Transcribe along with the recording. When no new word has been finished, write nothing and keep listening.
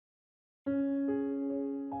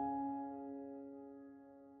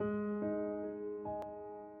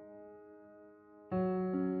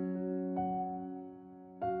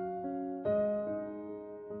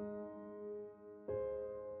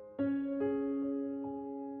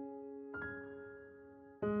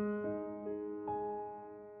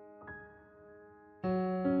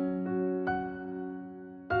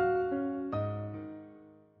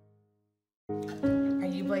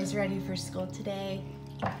boys ready for school today?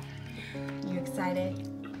 You excited?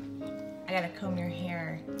 I gotta comb your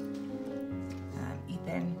hair,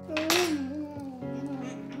 Ethan.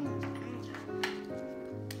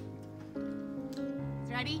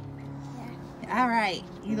 Ready? Yeah. All right,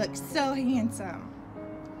 you look so handsome.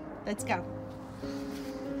 Let's go.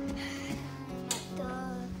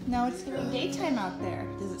 No, it's getting daytime out there.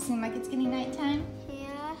 Does it seem like it's getting nighttime?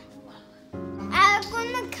 Yeah. I'm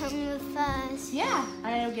gonna come with us. Yeah.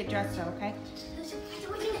 I'll get dressed though, okay?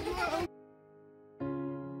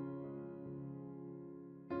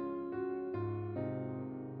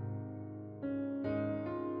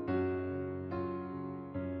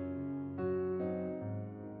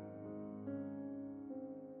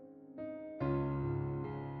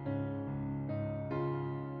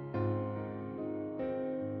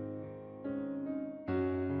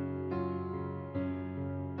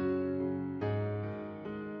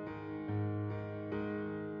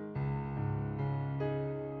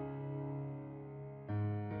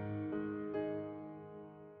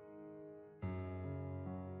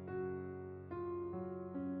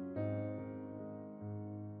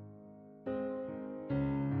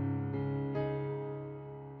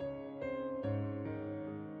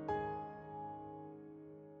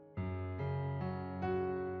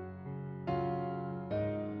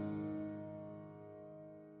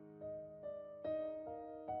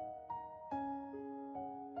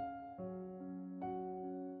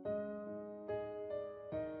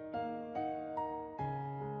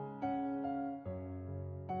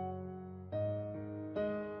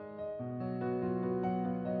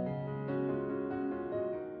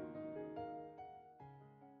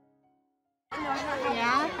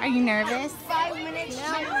 Yeah? Are you nervous? 5 minutes.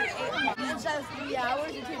 It says 3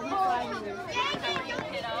 hours. It takes me 5 minutes.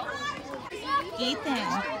 Ethan,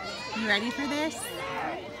 you ready for this?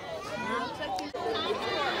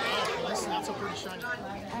 That's a pretty shiny.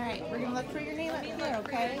 All right, we're gonna look for your name up here,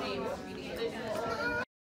 okay?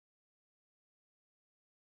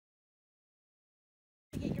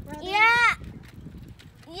 Yeah.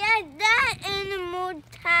 Yeah, that animal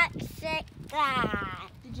toxic guy.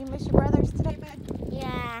 Did you miss your brothers today, bud?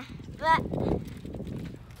 Yeah,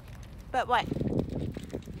 But what?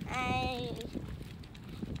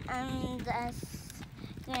 I'm just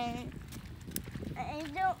going. I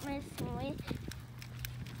don't miss me.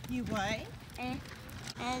 You what? I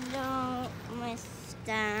don't miss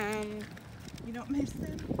them. You don't miss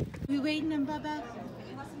them? We waiting on Bubba?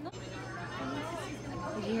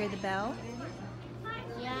 Did you hear the bell?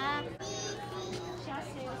 Yeah.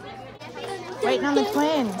 Waiting on the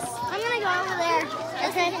twins. I'm gonna go over there.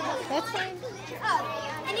 Okay, that's fine.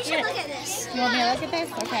 Oh, and you should look at this. You want me to look at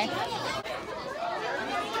this? Okay.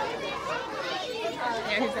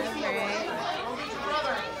 There's Everett.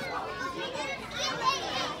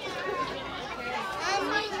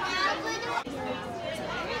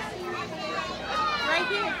 Right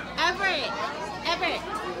here. Everett. Everett.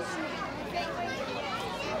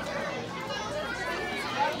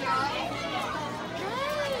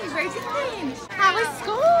 Hey, where's Ethan? How was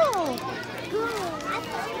school?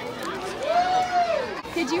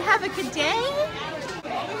 Did you have a good day?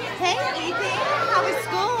 Hey, Ethan, how was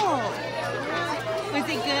school? Was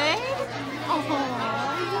it good? Oh,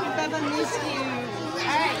 Bubba missed you.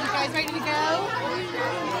 All right, you guys ready to go?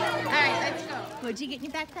 All right, let's go. What'd you get in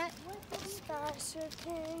your backpack? Special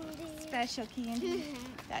candy. Special candy.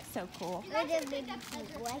 That's so cool.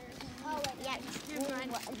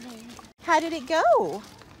 How did it go?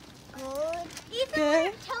 Good. Ethan,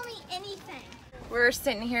 Good. tell me anything. We're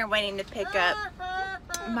sitting here waiting to pick up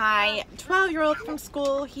my 12-year-old from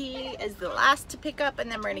school. He is the last to pick up,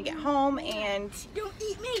 and then we're gonna get home and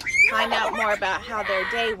find out more about how their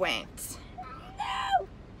day went. No!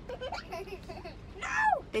 No!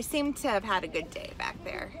 They seem to have had a good day back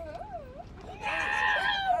there.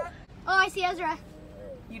 Oh, I see Ezra.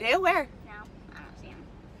 You do? Where? No, I don't see him.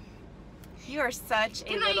 You are such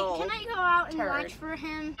a little Can I go out and turd. watch for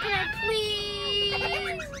him? Can I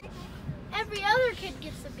please? Every other kid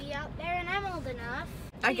gets to be out there, and I'm old enough.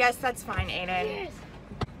 I guess that's fine, Aiden.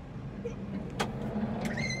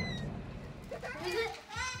 Is it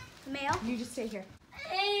male? You just stay here.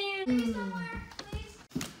 Hey,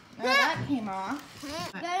 Oh, that came off.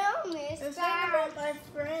 I don't miss The thing about my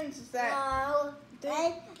friends is that No,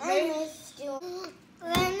 I missed you.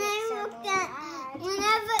 When I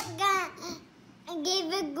gave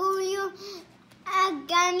a guru a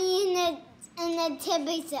gummy and the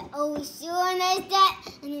tibby said, oh, sure, and I said,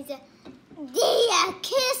 and he said, they are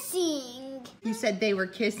kissing. You said they were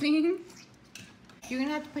kissing? You're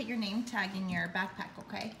gonna have to put your name tag in your backpack,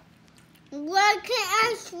 okay? Why can't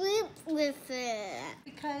I sleep with it?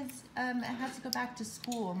 Because it has to go back to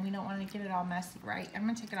school and we don't want to get it all messy, right? I'm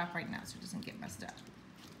going to take it off right now so it doesn't get messed up.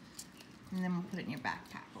 And then we'll put it in your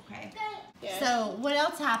backpack, okay? Yes. So, what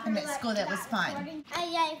else happened at school that was fun? I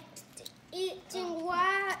liked eating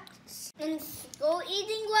wax in school,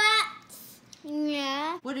 eating wax.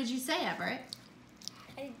 Yeah. What did you say, Everett?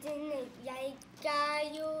 I didn't like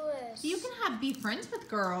girls. You can be friends with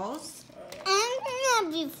girls. I'm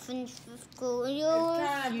not be friends with girls.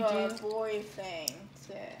 It's kind You of a do. boy thing.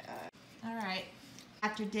 All right.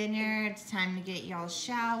 After dinner, it's time to get y'all a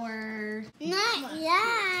shower. Not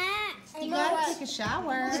yet. You gotta take a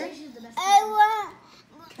shower.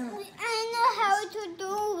 I know how to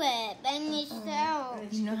do it by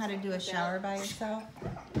myself. You know how to do a shower by yourself?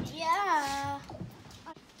 Yeah.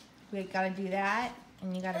 We gotta do that,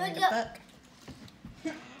 and you gotta read a book.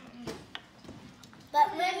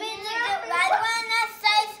 But maybe the right one that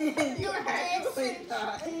says do this.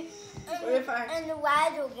 What if I? And the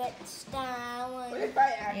white will get down. What if I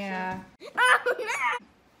actually? Yeah. Oh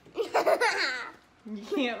no! You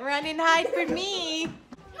can't run and hide from me.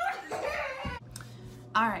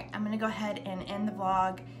 All right, I'm gonna go ahead and end the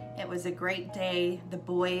vlog. It was a great day. The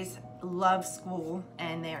boys love school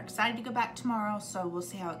and they're excited to go back tomorrow, so we'll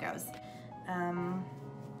see how it goes.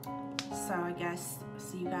 So I guess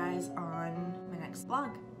see you guys on my next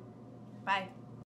vlog. Bye.